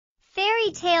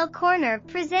Fairy Tale Corner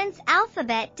presents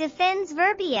Alphabet Defends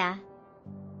Verbia.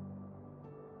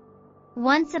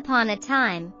 Once upon a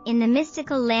time, in the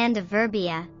mystical land of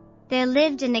Verbia, there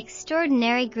lived an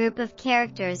extraordinary group of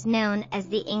characters known as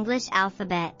the English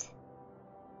alphabet.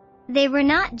 They were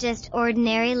not just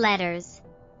ordinary letters.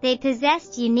 They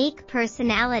possessed unique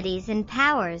personalities and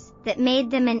powers that made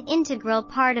them an integral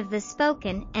part of the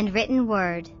spoken and written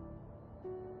word.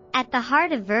 At the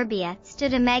heart of Verbia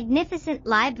stood a magnificent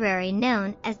library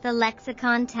known as the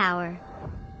Lexicon Tower.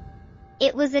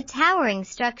 It was a towering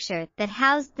structure that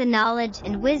housed the knowledge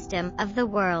and wisdom of the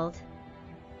world.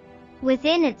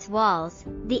 Within its walls,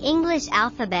 the English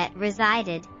alphabet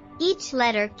resided, each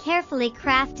letter carefully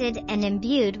crafted and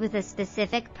imbued with a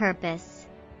specific purpose.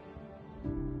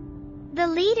 The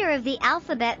leader of the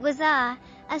alphabet was a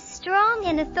strong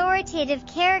and authoritative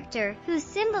character who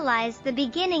symbolized the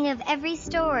beginning of every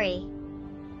story.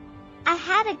 A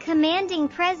had a commanding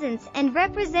presence and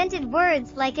represented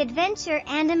words like adventure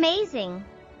and amazing.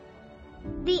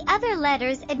 The other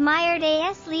letters admired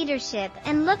A's leadership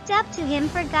and looked up to him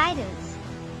for guidance.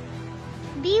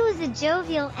 B was a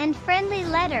jovial and friendly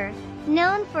letter,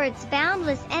 known for its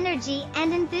boundless energy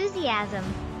and enthusiasm.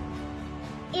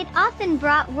 It often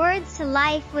brought words to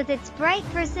life with its bright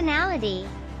personality,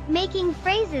 making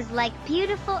phrases like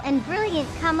beautiful and brilliant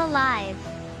come alive.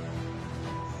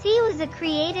 C was a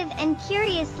creative and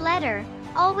curious letter,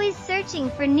 always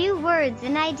searching for new words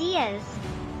and ideas.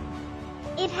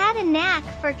 It had a knack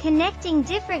for connecting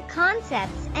different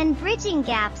concepts and bridging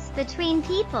gaps between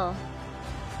people.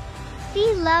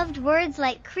 C loved words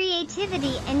like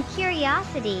creativity and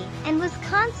curiosity and was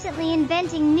constantly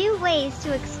inventing new ways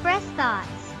to express thoughts.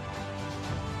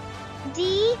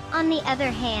 D, on the other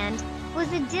hand, was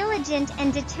a diligent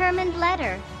and determined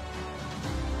letter.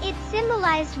 It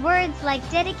symbolized words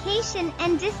like dedication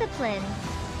and discipline.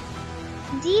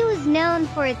 D was known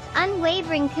for its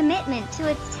unwavering commitment to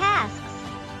its tasks,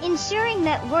 ensuring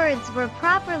that words were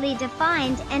properly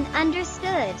defined and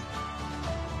understood.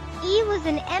 E was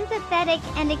an empathetic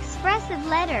and expressive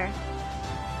letter.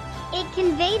 It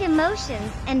conveyed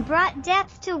emotions and brought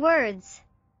depth to words.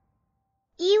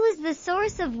 E was the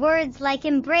source of words like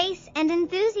embrace and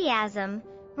enthusiasm,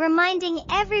 reminding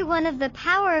everyone of the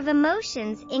power of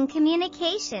emotions in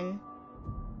communication.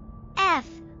 F,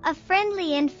 a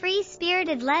friendly and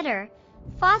free-spirited letter,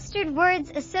 fostered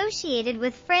words associated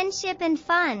with friendship and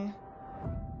fun.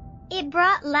 It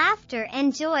brought laughter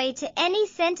and joy to any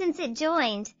sentence it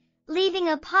joined, leaving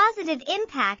a positive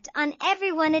impact on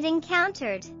everyone it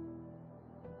encountered.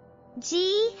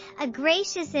 G, a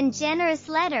gracious and generous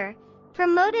letter,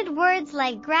 promoted words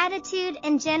like gratitude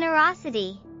and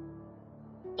generosity.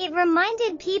 It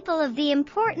reminded people of the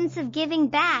importance of giving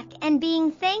back and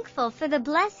being thankful for the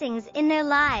blessings in their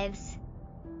lives.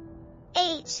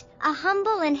 H, a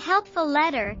humble and helpful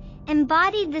letter,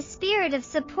 embodied the spirit of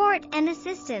support and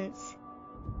assistance.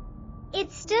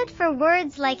 It stood for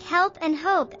words like help and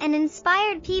hope and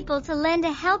inspired people to lend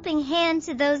a helping hand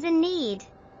to those in need.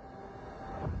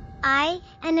 I,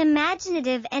 an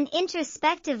imaginative and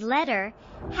introspective letter,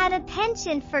 had a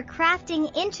penchant for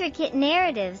crafting intricate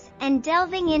narratives and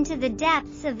delving into the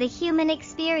depths of the human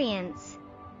experience.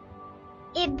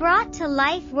 It brought to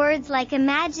life words like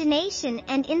imagination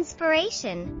and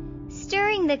inspiration,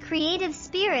 stirring the creative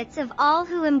spirits of all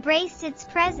who embraced its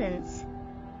presence.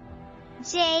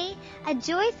 J, a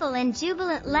joyful and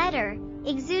jubilant letter,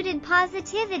 exuded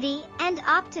positivity and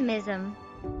optimism.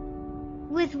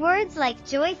 With words like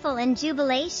joyful and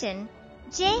jubilation,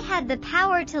 J had the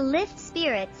power to lift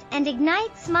spirits and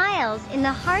ignite smiles in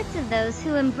the hearts of those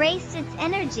who embraced its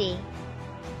energy.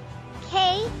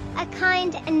 K, a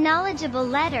kind and knowledgeable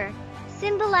letter,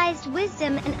 symbolized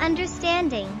wisdom and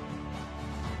understanding.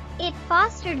 It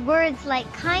fostered words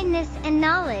like kindness and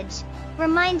knowledge,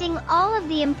 reminding all of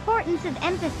the importance of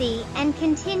empathy and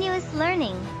continuous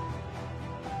learning.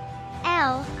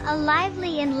 L, a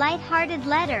lively and light-hearted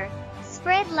letter,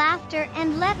 spread laughter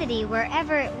and levity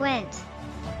wherever it went.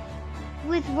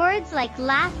 With words like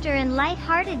laughter and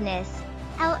lightheartedness,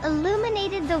 L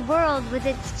illuminated the world with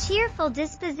its cheerful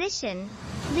disposition,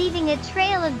 leaving a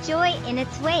trail of joy in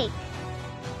its wake.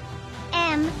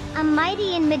 M, a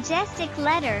mighty and majestic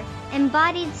letter,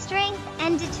 embodied strength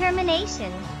and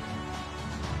determination.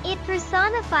 It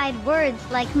personified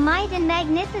words like might and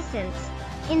magnificence,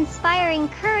 inspiring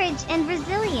courage and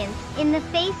resilience in the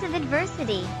face of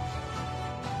adversity.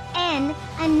 N,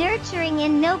 a nurturing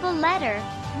and noble letter,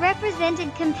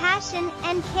 represented compassion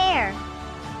and care.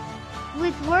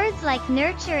 With words like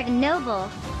nurture and noble,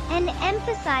 N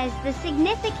emphasized the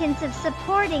significance of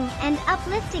supporting and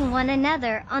uplifting one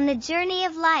another on the journey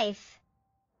of life.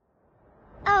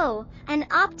 O, an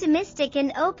optimistic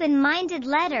and open-minded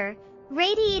letter,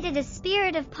 radiated a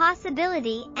spirit of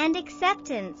possibility and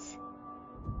acceptance.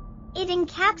 It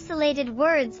encapsulated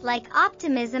words like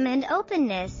optimism and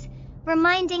openness,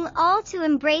 reminding all to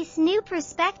embrace new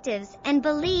perspectives and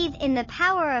believe in the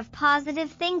power of positive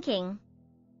thinking.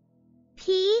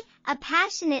 P, a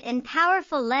passionate and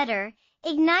powerful letter,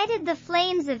 ignited the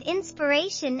flames of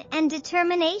inspiration and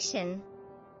determination.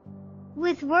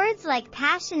 With words like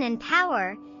passion and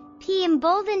power, P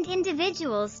emboldened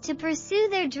individuals to pursue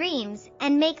their dreams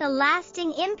and make a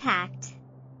lasting impact.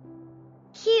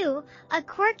 Q, a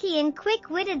quirky and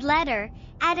quick-witted letter,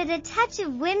 added a touch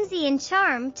of whimsy and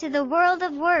charm to the world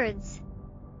of words.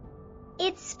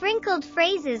 It sprinkled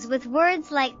phrases with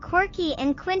words like quirky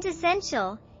and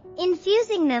quintessential,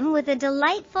 infusing them with a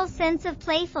delightful sense of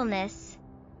playfulness.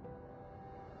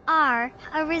 R,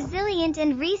 a resilient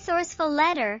and resourceful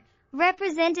letter,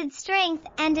 represented strength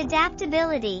and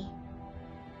adaptability.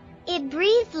 It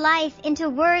breathed life into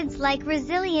words like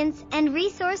resilience and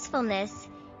resourcefulness,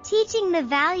 teaching the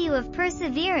value of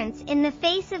perseverance in the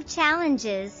face of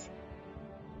challenges.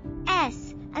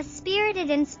 S, a spirited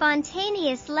and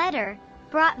spontaneous letter,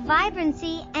 brought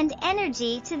vibrancy and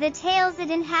energy to the tales it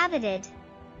inhabited.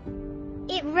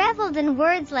 It reveled in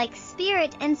words like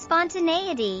spirit and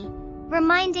spontaneity,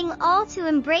 reminding all to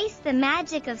embrace the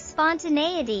magic of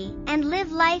spontaneity and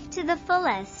live life to the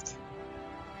fullest.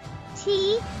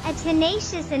 T, a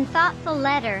tenacious and thoughtful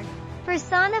letter,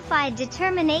 personified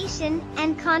determination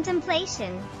and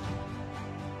contemplation.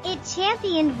 It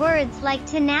championed words like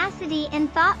tenacity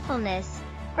and thoughtfulness,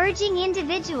 urging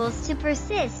individuals to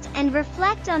persist and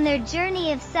reflect on their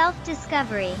journey of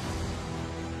self-discovery.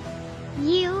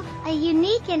 U, a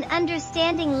unique and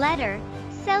understanding letter,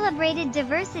 celebrated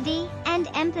diversity and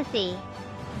empathy.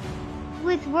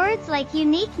 With words like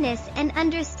uniqueness and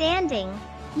understanding,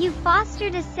 you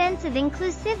fostered a sense of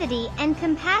inclusivity and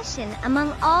compassion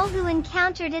among all who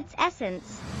encountered its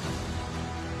essence.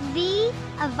 V,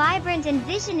 a vibrant and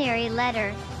visionary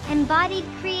letter, embodied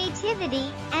creativity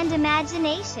and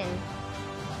imagination.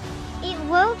 It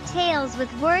wove tales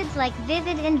with words like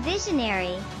vivid and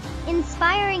visionary,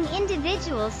 inspiring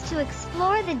individuals to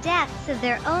explore the depths of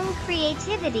their own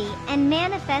creativity and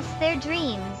manifest their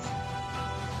dreams.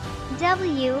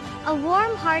 W, a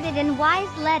warm-hearted and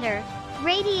wise letter,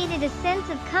 radiated a sense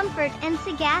of comfort and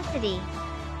sagacity.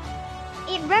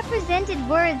 It represented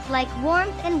words like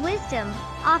warmth and wisdom,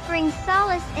 offering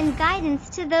solace and guidance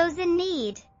to those in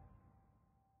need.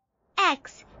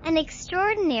 X, an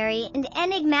extraordinary and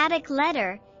enigmatic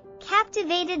letter,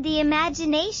 captivated the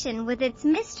imagination with its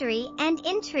mystery and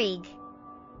intrigue.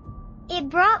 It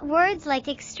brought words like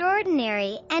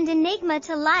extraordinary and enigma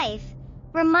to life,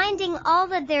 reminding all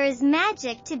that there is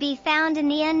magic to be found in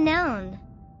the unknown.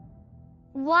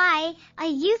 Y, a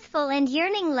youthful and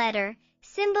yearning letter,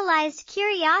 symbolized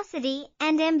curiosity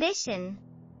and ambition.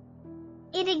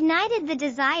 It ignited the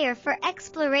desire for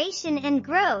exploration and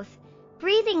growth,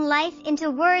 breathing life into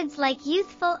words like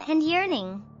youthful and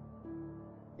yearning.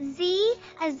 Z,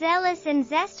 a zealous and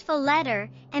zestful letter,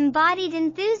 embodied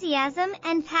enthusiasm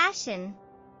and passion.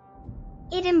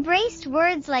 It embraced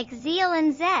words like zeal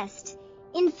and zest,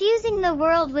 infusing the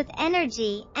world with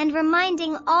energy and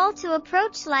reminding all to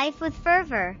approach life with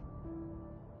fervor.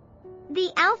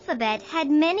 The alphabet had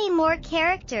many more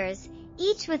characters,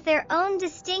 each with their own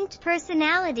distinct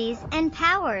personalities and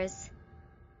powers.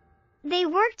 They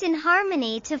worked in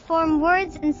harmony to form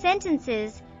words and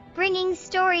sentences, bringing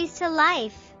stories to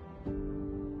life.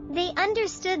 They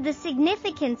understood the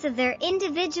significance of their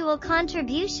individual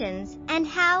contributions and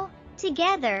how,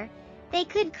 together, they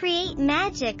could create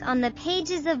magic on the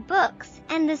pages of books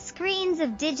and the screens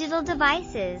of digital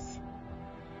devices.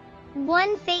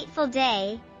 One fateful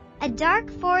day, a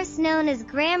dark force known as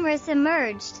Grammarus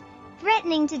emerged,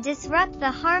 threatening to disrupt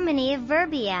the harmony of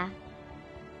Verbia.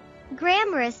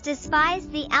 Grammarus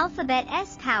despised the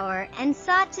alphabet's power and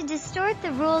sought to distort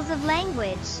the rules of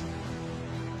language.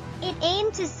 It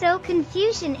aimed to sow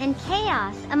confusion and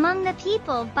chaos among the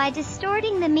people by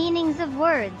distorting the meanings of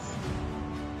words.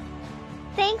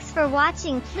 Thanks for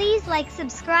watching. Please like,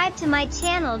 subscribe to my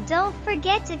channel. Don't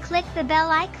forget to click the bell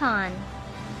icon.